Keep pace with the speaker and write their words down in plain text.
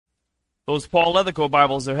Those Paul Leathercoat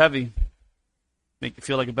Bibles are heavy. Make you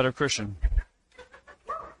feel like a better Christian.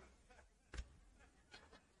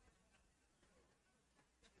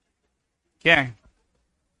 Okay.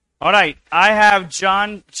 All right. I have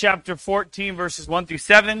John chapter 14, verses 1 through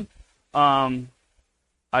 7.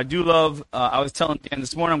 I do love, I was telling Dan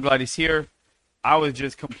this morning, I'm glad he's here. I was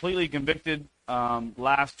just completely convicted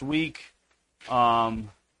last week. And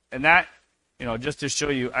that, just to show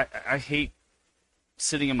you, I hate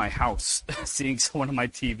sitting in my house, seeing someone on my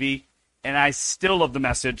TV, and I still love the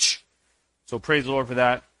message. So praise the Lord for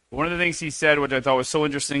that. One of the things he said, which I thought was so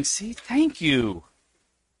interesting, see, thank you.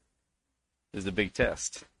 This is a big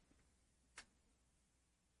test.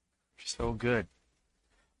 So good.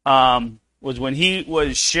 Was when he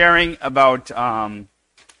was sharing about, I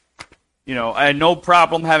had no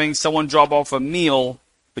problem having someone drop off a meal,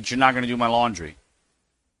 but you're not going to do my laundry.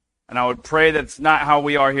 And I would pray that's not how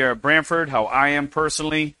we are here at Branford, how I am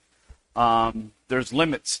personally. There's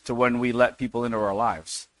limits to when we let people into our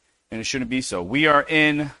lives. And it shouldn't be so. We are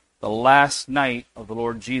in the last night of the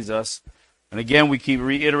Lord Jesus. And again, we keep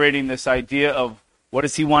reiterating this idea of what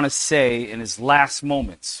does he want to say in his last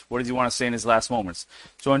moments? What does he want to say in his last moments?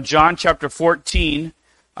 So in John chapter 14,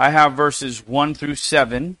 I have verses 1 through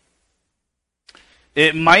 7.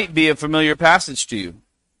 It might be a familiar passage to you.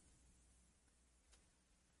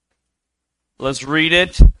 Let's read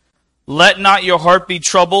it. Let not your heart be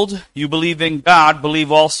troubled. You believe in God,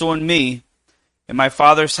 believe also in me. In my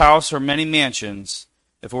Father's house are many mansions.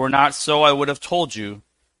 If it were not so, I would have told you.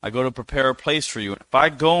 I go to prepare a place for you. And if I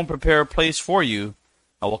go and prepare a place for you,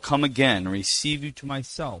 I will come again and receive you to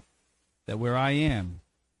myself, that where I am,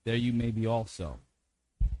 there you may be also.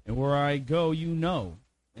 And where I go, you know,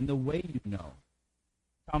 and the way you know.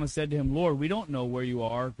 Thomas said to him, Lord, we don't know where you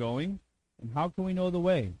are going, and how can we know the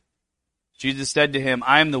way? Jesus said to him,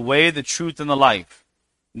 I am the way, the truth, and the life.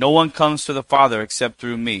 No one comes to the Father except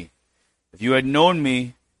through me. If you had known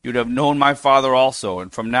me, you would have known my Father also,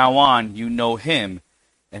 and from now on you know him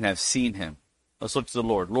and have seen him. Let's look to the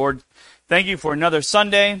Lord. Lord, thank you for another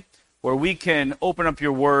Sunday where we can open up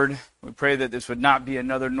your word. We pray that this would not be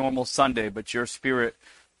another normal Sunday, but your Spirit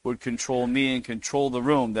would control me and control the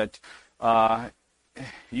room, that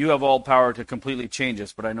you have all power to completely change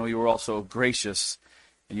us, but I know you are also gracious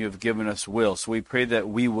and you have given us will. So we pray that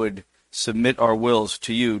we would submit our wills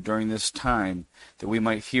to you during this time, that we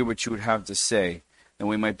might hear what you would have to say, and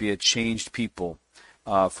we might be a changed people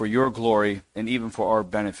for your glory and even for our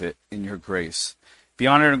benefit in your grace. Be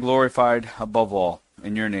honored and glorified above all.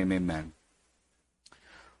 In your name, amen.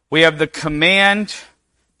 We have the command,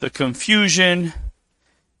 the confusion,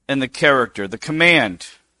 and the character. The command.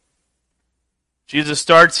 Jesus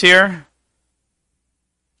starts here.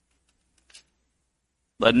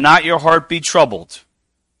 Let not your heart be troubled.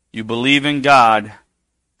 You believe in God,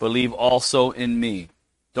 believe also in me.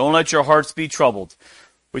 Don't let your hearts be troubled.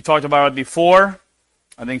 We talked about it before.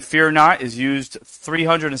 I think fear not is used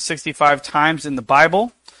 365 times in the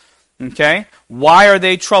Bible. Okay? Why are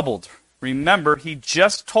they troubled? Remember, he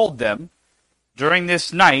just told them during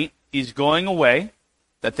this night he's going away,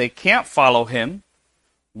 that they can't follow him.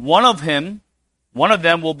 One of them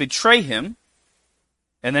will betray him.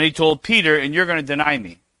 And then he told Peter, and you're going to deny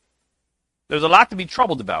me. There's a lot to be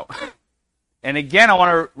troubled about. And again, I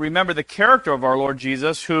want to remember the character of our Lord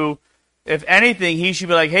Jesus, who, if anything, he should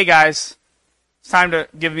be like, hey guys, it's time to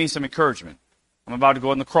give me some encouragement. I'm about to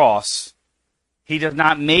go on the cross. He does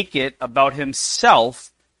not make it about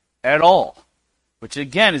himself at all, which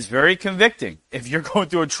again is very convicting. If you're going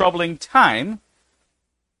through a troubling time,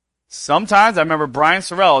 sometimes, I remember Brian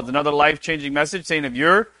Sorrell with another life-changing message saying, if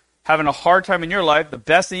you're having a hard time in your life, the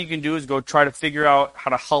best thing you can do is go try to figure out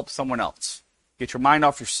how to help someone else. Get your mind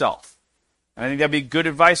off yourself. And I think that'd be good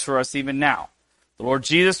advice for us even now. The Lord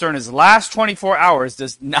Jesus, during his last 24 hours,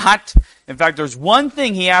 does not, in fact, there's one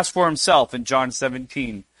thing he asked for himself in John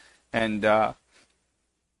 17. And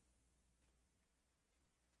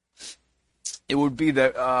it would be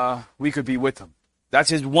that we could be with him.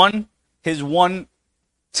 That's his one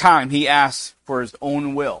time he asked for his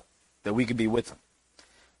own will, that we could be with him.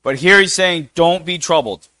 But here he's saying, don't be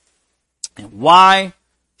troubled. And why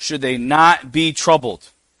should they not be troubled?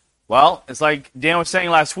 Well, it's like Dan was saying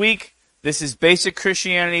last week, this is basic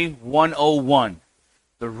Christianity 101.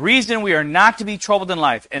 The reason we are not to be troubled in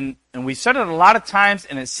life, and we've said it a lot of times,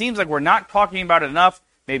 and it seems like we're not talking about it enough,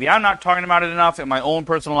 maybe I'm not talking about it enough in my own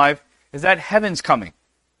personal life, is that heaven's coming.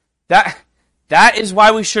 That is why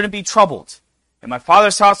we shouldn't be troubled. In my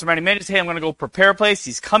Father's house, many minutes, hey, I'm going to go prepare a place.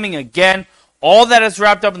 He's coming again. All that is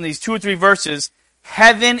wrapped up in these 2 or 3 verses.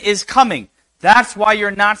 Heaven is coming. That's why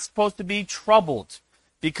you're not supposed to be troubled.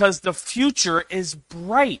 Because the future is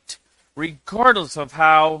bright. regardless of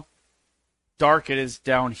how dark it is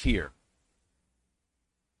down here.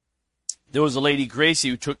 There was a lady, Gracie,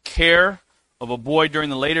 who took care of a boy during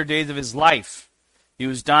the later days of his life. He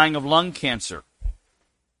was dying of lung cancer.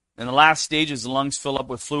 In the last stages, the lungs fill up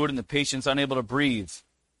with fluid and the patient's unable to breathe.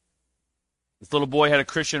 This little boy had a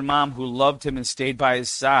Christian mom who loved him and stayed by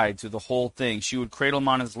his side through the whole thing. She would cradle him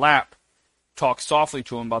on his lap, talk softly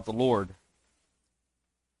to him about the Lord.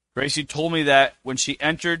 Gracie told me that when she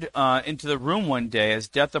entered into the room one day, as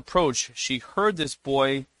death approached, she heard this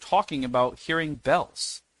boy talking about hearing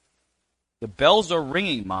bells. "The bells are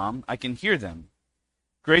ringing, Mom. I can hear them."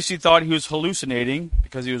 Gracie thought he was hallucinating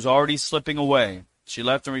because he was already slipping away. She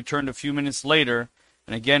left and returned a few minutes later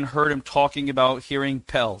and again heard him talking about hearing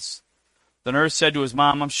bells. The nurse said to his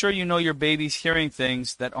mom, "I'm sure you know your baby's hearing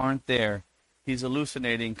things that aren't there. He's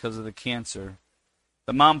hallucinating because of the cancer."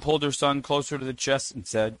 The mom pulled her son closer to the chest and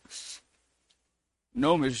said,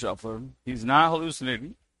 "No, Miss Shuffler, he's not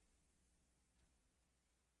hallucinating."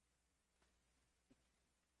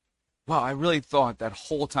 Wow, I really thought that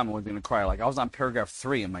whole time I was going to cry. Like, I was on paragraph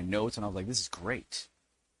 3 in my notes, and I was like, this is great.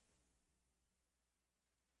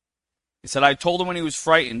 He said, "I told him when he was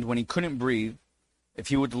frightened, when he couldn't breathe, if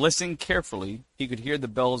he would listen carefully, he could hear the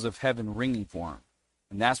bells of heaven ringing for him."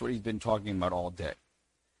 And that's what he's been talking about all day.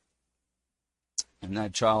 And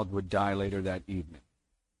that child would die later that evening.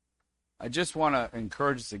 I just want to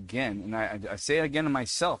encourage us again, and I say it again to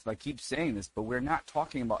myself, I keep saying this, but we're not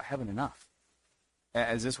talking about heaven enough.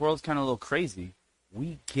 As this world's kind of a little crazy,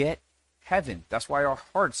 we get heaven. That's why our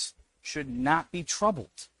hearts should not be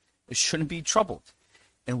troubled. It shouldn't be troubled.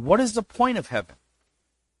 And what is the point of heaven?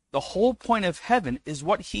 The whole point of heaven is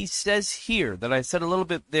what he says here, that I said a little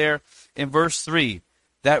bit there in verse 3,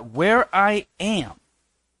 that where I am,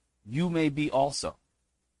 you may be also.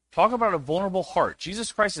 Talk about a vulnerable heart.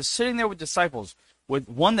 Jesus Christ is sitting there with disciples, with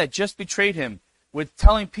one that just betrayed him, with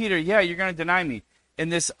telling Peter, "Yeah, you're going to deny me." In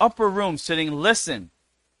this upper room sitting, "Listen,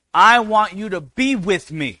 I want you to be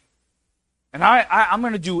with me. And I'm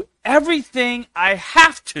going to do everything I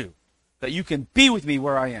have to that you can be with me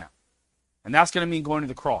where I am." And that's going to mean going to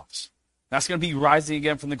the cross. That's going to be rising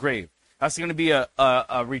again from the grave. That's going to be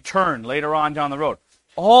a return later on down the road.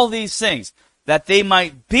 All these things, that they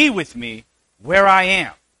might be with me where I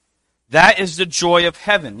am. That is the joy of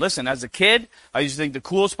heaven. Listen, as a kid, I used to think the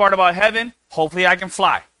coolest part about heaven, hopefully I can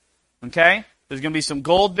fly. Okay? There's going to be some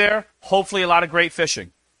gold there. Hopefully a lot of great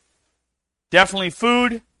fishing. Definitely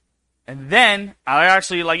food. And then, I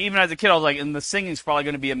actually, like, even as a kid, I was like, and the singing's probably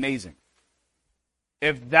going to be amazing.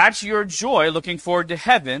 If that's your joy, looking forward to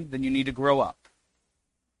heaven, then you need to grow up.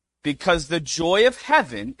 Because the joy of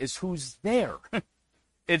heaven is who's there.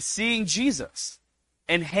 It's seeing Jesus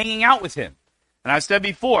and hanging out with him. And I said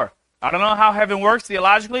before, I don't know how heaven works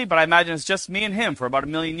theologically, but I imagine it's just me and him for about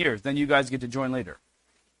 1,000,000 years. Then you guys get to join later.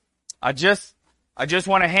 I just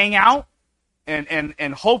want to hang out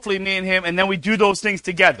and hopefully me and him, and then we do those things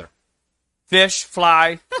together. Fish,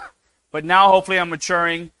 fly. But now hopefully I'm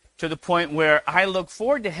maturing to the point where I look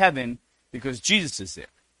forward to heaven because Jesus is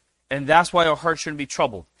there. And that's why our hearts shouldn't be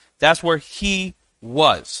troubled. That's where he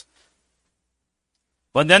was.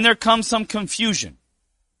 But then there comes some confusion.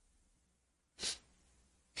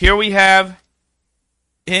 Here we have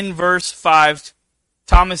in verse 5,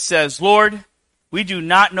 Thomas says, "Lord, we do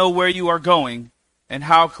not know where you are going, and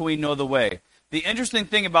how can we know the way?" The interesting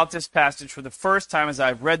thing about this passage for the first time as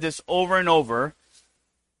I've read this over and over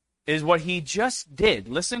is what he just did.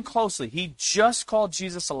 Listen closely. He just called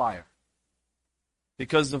Jesus a liar.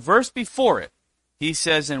 Because the verse before it, he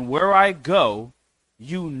says, "And where I go,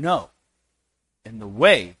 you know. And the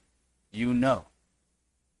way, you know."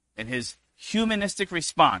 And his humanistic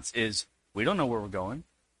response is, we don't know where we're going.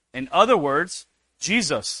 In other words,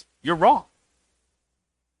 Jesus, you're wrong.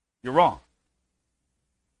 You're wrong.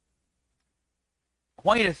 I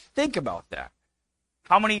want you to think about that.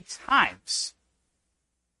 How many times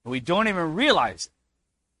we don't even realize it.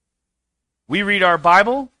 We read our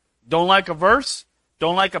Bible, don't like a verse,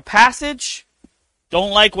 don't like a passage, don't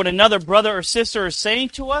like what another brother or sister is saying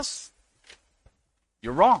to us.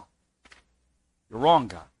 You're wrong. You're wrong,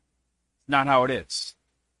 God. It's not how it is.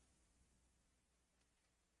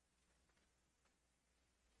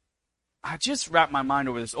 I just wrap my mind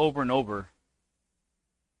over this over and over.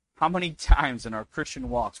 How many times in our Christian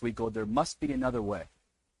walks we go, there must be another way.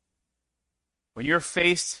 When you're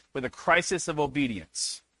faced with a crisis of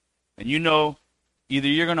obedience, and you know either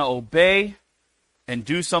you're going to obey and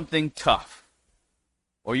do something tough,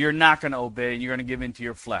 or you're not going to obey and you're going to give in to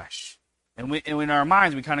your flesh. And in our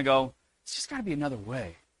minds, we kind of go, it's just got to be another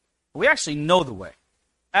way. But we actually know the way,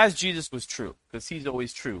 as Jesus was true, because he's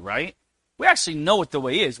always true, right? We actually know what the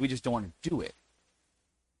way is. We just don't want to do it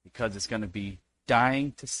because it's going to be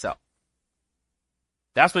dying to self.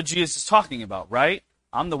 That's what Jesus is talking about, right?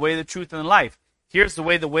 I'm the way, the truth, and the life. Here's the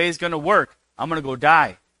way is going to work. I'm going to go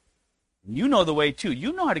die. You know the way too.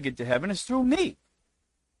 You know how to get to heaven. It's through me.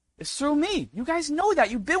 It's through me. You guys know that.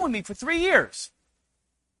 You've been with me for 3 years.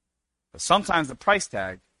 But sometimes the price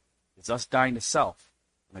tag is us dying to self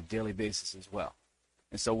on a daily basis as well.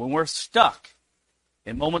 And so when we're stuck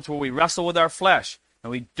in moments where we wrestle with our flesh and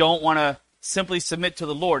we don't want to simply submit to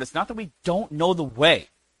the Lord, it's not that we don't know the way.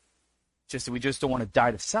 It's just that we just don't want to die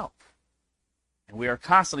to self. And we are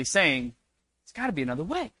constantly saying, there's got to be another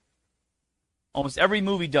way. Almost every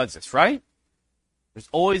movie does this, right? There's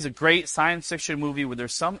always a great science fiction movie where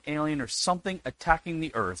there's some alien or something attacking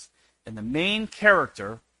the earth, and the main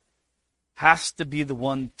character has to be the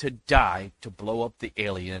one to die to blow up the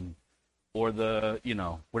alien or the,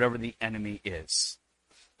 whatever the enemy is.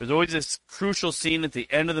 There's always this crucial scene at the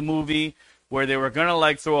end of the movie where they were going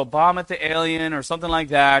to throw a bomb at the alien or something like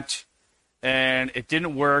that, and it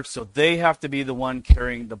didn't work, so they have to be the one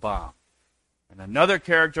carrying the bomb. And another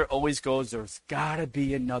character always goes, there's got to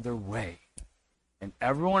be another way. And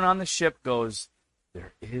everyone on the ship goes,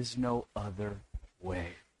 there is no other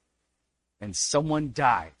way. And someone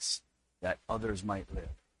dies that others might live.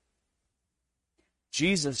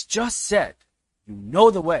 Jesus just said, you know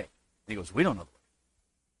the way. And he goes, we don't know the way.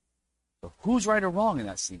 So who's right or wrong in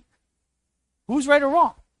that scene? Who's right or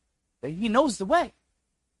wrong? He knows the way.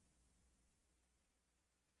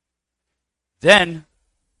 Then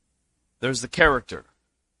there's the character.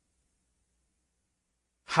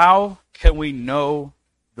 How can we know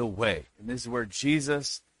the way? And this is where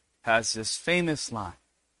Jesus has this famous line.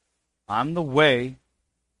 I'm the way,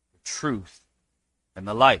 the truth, and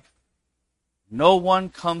the life. No one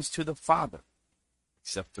comes to the Father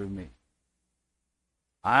except through me.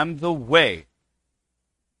 I'm the way.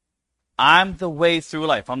 I'm the way through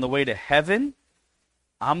life. I'm the way to heaven.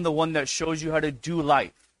 I'm the one that shows you how to do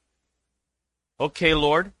life. Okay,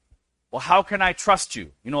 Lord. Well, how can I trust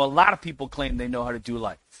you? A lot of people claim they know how to do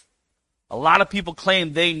life. A lot of people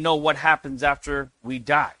claim they know what happens after we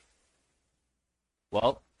die.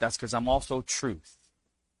 Well, that's because I'm also truth.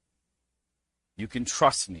 You can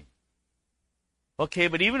trust me. Okay,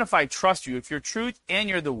 but even if I trust you, if you're truth and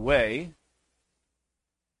you're the way,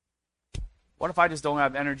 what if I just don't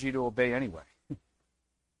have energy to obey anyway?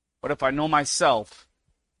 What if I know myself,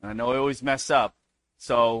 and I know I always mess up,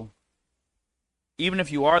 so even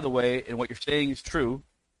if you are the way and what you're saying is true,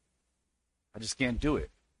 I just can't do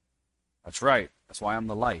it. That's right. That's why I'm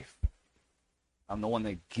the life. I'm the one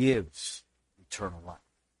that gives eternal life.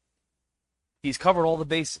 He's covered all the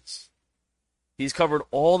bases. He's covered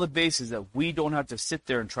all the bases that we don't have to sit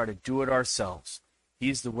there and try to do it ourselves.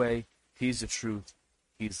 He's the way. He's the truth.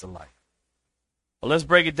 He's the life. Well, let's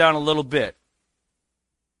break it down a little bit.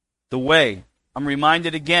 The way. I'm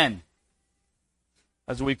reminded again,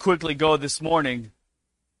 as we quickly go this morning,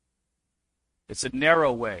 it's a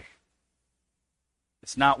narrow way.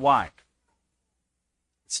 It's not wide.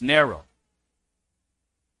 It's narrow.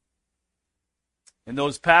 In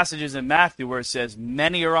those passages in Matthew where it says,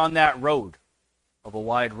 many are on that road of a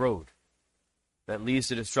wide road that leads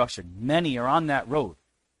to destruction. Many are on that road.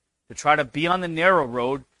 To try to be on the narrow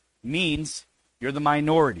road means you're the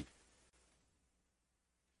minority.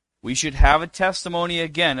 We should have a testimony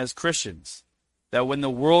again as Christians that when the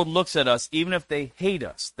world looks at us, even if they hate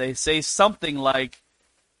us, they say something like,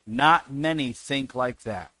 not many think like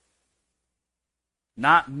that.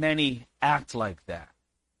 Not many act like that.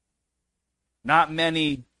 Not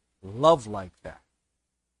many love like that.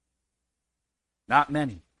 Not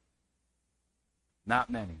many. Not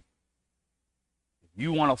many. If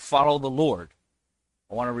you want to follow the Lord,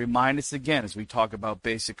 I want to remind us again as we talk about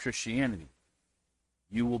basic Christianity,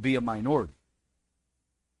 you will be a minority.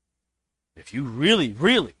 If you really,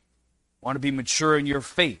 really want to be mature in your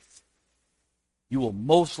faith, you will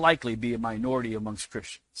most likely be a minority amongst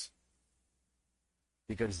Christians.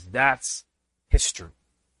 Because that's history.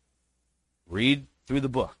 Read through the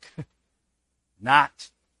book. Not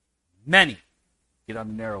many get on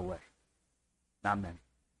the narrow way. Not many.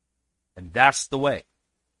 And that's the way.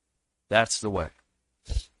 That's the way.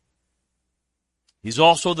 He's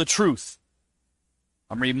also the truth.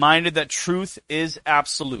 I'm reminded that truth is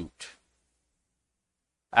absolute.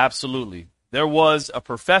 Absolutely. There was a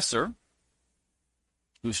professor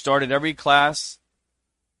who started every class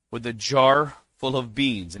with a jar full of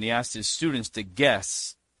beans, and he asked his students to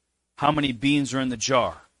guess how many beans are in the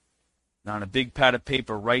jar. And on a big pad of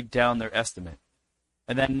paper, write down their estimate.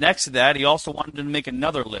 And then next to that, he also wanted them to make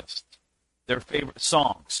another list, their favorite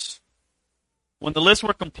songs. When the lists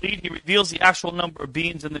were complete, he reveals the actual number of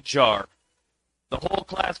beans in the jar. The whole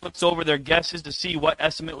class looks over their guesses to see what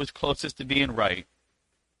estimate was closest to being right.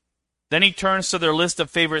 Then he turns to their list of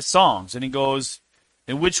favorite songs, and he goes,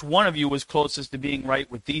 and which one of you was closest to being right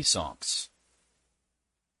with these songs?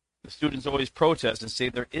 The students always protest and say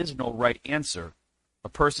there is no right answer. A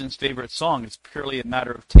person's favorite song is purely a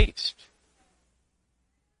matter of taste.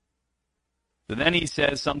 So then he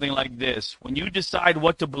says something like this: when you decide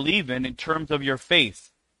what to believe in terms of your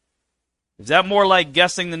faith, is that more like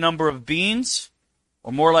guessing the number of beans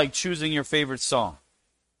or more like choosing your favorite song?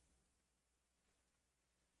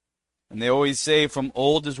 And they always say, from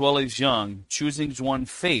old as well as young, choosing one's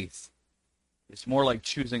faith is more like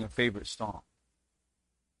choosing a favorite song.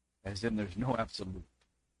 As in, there's no absolute.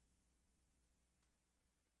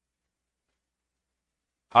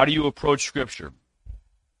 How do you approach Scripture?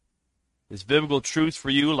 Is biblical truth for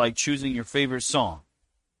you like choosing your favorite song?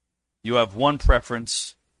 You have one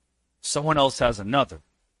preference, someone else has another.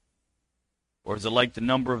 Or is it like the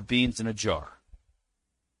number of beans in a jar?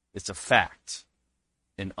 It's a fact,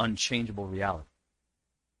 an unchangeable reality.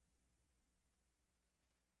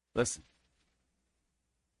 Listen,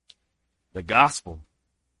 the gospel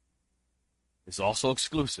is also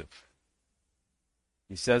exclusive.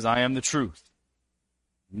 He says, I am the truth.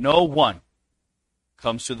 No one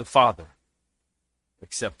comes to the Father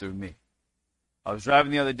except through me. I was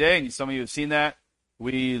driving the other day, and some of you have seen that.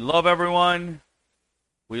 We love everyone.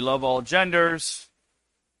 We love all genders.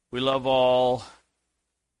 We love all,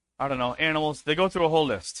 animals. They go through a whole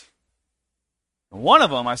list. And one of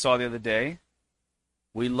them I saw the other day,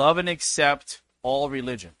 we love and accept all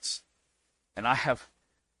religions. And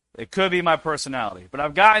it could be my personality, but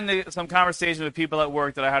I've gotten into some conversations with people at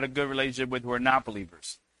work that I had a good relationship with who are not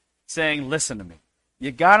believers, saying, listen to me,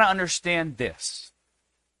 you got to understand this.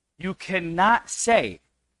 You cannot say,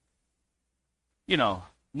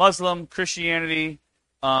 Muslim, Christianity,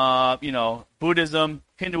 Buddhism,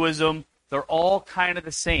 Hinduism, they're all kind of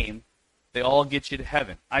the same. They all get you to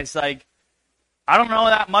heaven. I was like, I don't know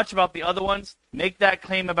that much about the other ones. Make that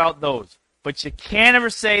claim about those. But you can't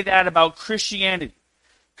ever say that about Christianity.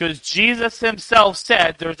 Because Jesus himself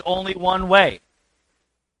said there's only one way.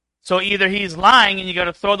 So either he's lying and you got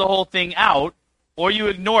to throw the whole thing out, or you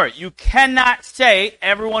ignore it. You cannot say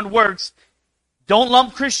everyone works. Don't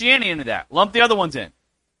lump Christianity into that. Lump the other ones in.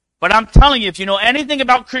 But I'm telling you, if you know anything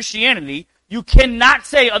about Christianity, you cannot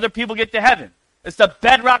say other people get to heaven. It's the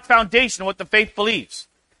bedrock foundation of what the faith believes.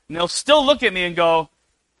 And they'll still look at me and go,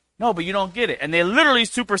 no, but you don't get it. And they literally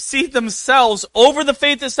supersede themselves over the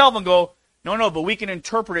faith itself and go, no, but we can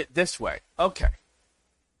interpret it this way. Okay,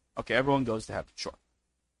 everyone goes to heaven, sure.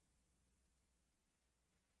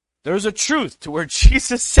 There's a truth to where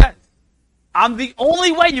Jesus said, I'm the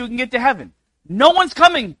only way you can get to heaven. No one's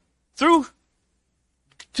coming through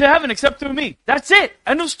to heaven except through me. That's it.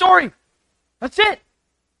 End of story. That's it.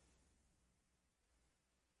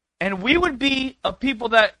 And we would be a people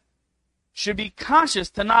that should be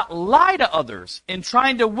conscious to not lie to others in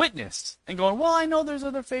trying to witness and going, well, I know there's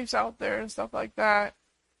other faiths out there and stuff like that.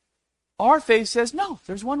 Our faith says, no,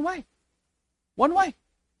 there's one way. One way.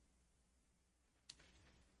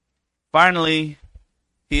 Finally,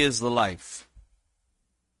 he is the life.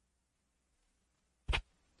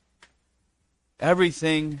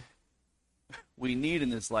 Everything we need in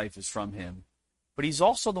this life is from him. But he's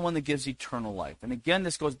also the one that gives eternal life. And again,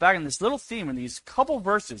 this goes back in this little theme in these couple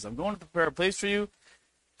verses. I'm going to prepare a place for you.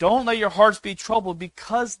 Don't let your hearts be troubled,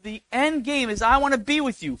 because the end game is I want to be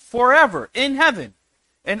with you forever in heaven.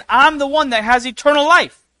 And I'm the one that has eternal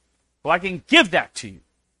life. So I can give that to you.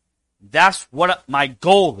 That's what my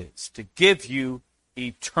goal is, to give you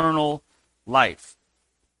eternal life.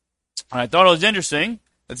 And I thought it was interesting.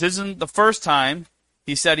 This isn't the first time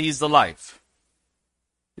he said he's the life.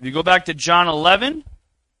 If you go back to John 11,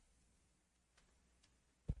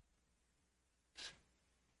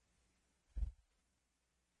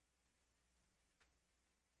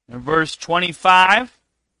 in verse 25,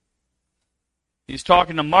 he's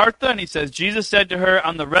talking to Martha, and he says, Jesus said to her,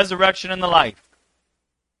 I'm the resurrection and the life.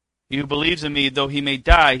 He who believes in me, though he may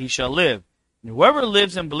die, he shall live. And whoever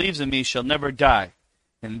lives and believes in me shall never die.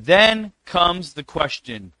 And then comes the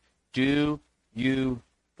question, do you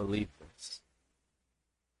believe this?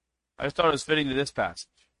 I just thought it was fitting to this passage.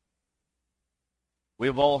 We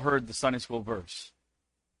have all heard the Sunday school verse.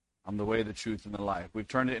 I'm the way, the truth, and the life. We've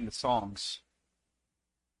turned it into songs.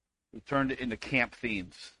 We've turned it into camp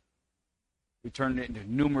themes. We've turned it into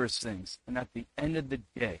numerous things. And at the end of the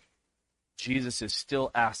day, Jesus is still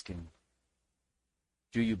asking,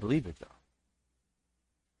 do you believe it, though?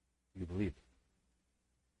 Do you believe it?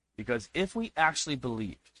 Because if we actually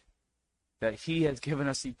believed that he has given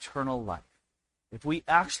us eternal life, if we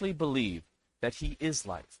actually believe that he is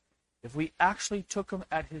life, if we actually took him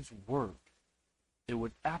at his word, it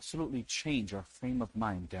would absolutely change our frame of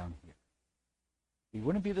mind down here. We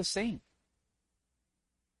wouldn't be the same.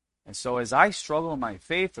 And so as I struggle in my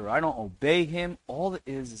faith or I don't obey him, all it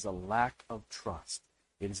is a lack of trust.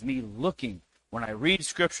 It is me looking when I read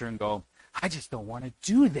Scripture and go, I just don't want to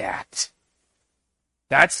do that.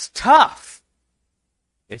 That's tough.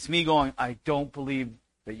 It's me going, I don't believe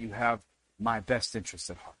that you have my best interest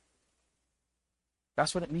at heart.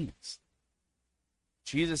 That's what it means.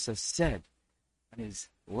 Jesus has said on his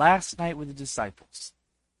last night with the disciples,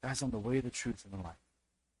 guys, I'm the way, the truth, and the life.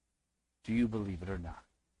 Do you believe it or not?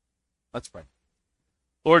 Let's pray.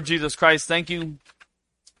 Lord Jesus Christ, thank you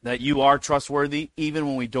that you are trustworthy even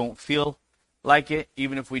when we don't feel like it,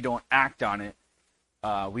 even if we don't act on it.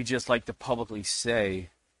 We just like to publicly say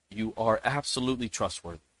you are absolutely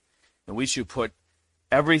trustworthy. And we should put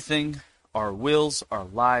everything, our wills, our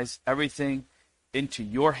lives, everything into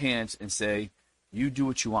your hands and say, you do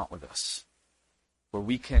what you want with us. For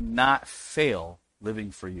we cannot fail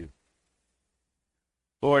living for you.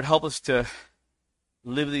 Lord, help us to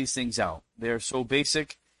live these things out. They are so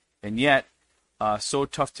basic and yet so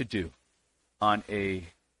tough to do on a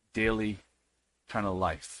daily kind of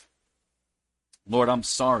life. Lord, I'm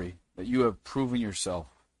sorry that you have proven yourself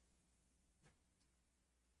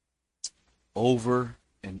over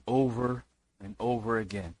and over and over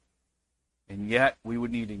again. And yet we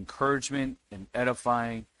would need encouragement and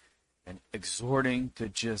edifying and exhorting to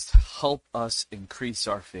just help us increase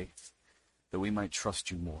our faith, that we might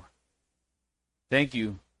trust you more. Thank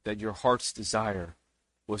you that your heart's desire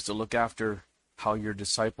was to look after how your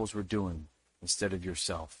disciples were doing instead of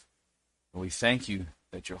yourself. And we thank you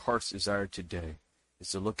that your heart's desire today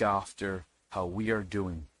is to look after how we are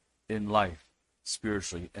doing in life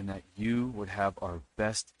spiritually, and that you would have our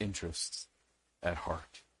best interests at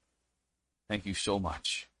heart. Thank you so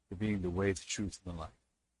much for being the way, the truth, and the life.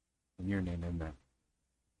 In your name, amen.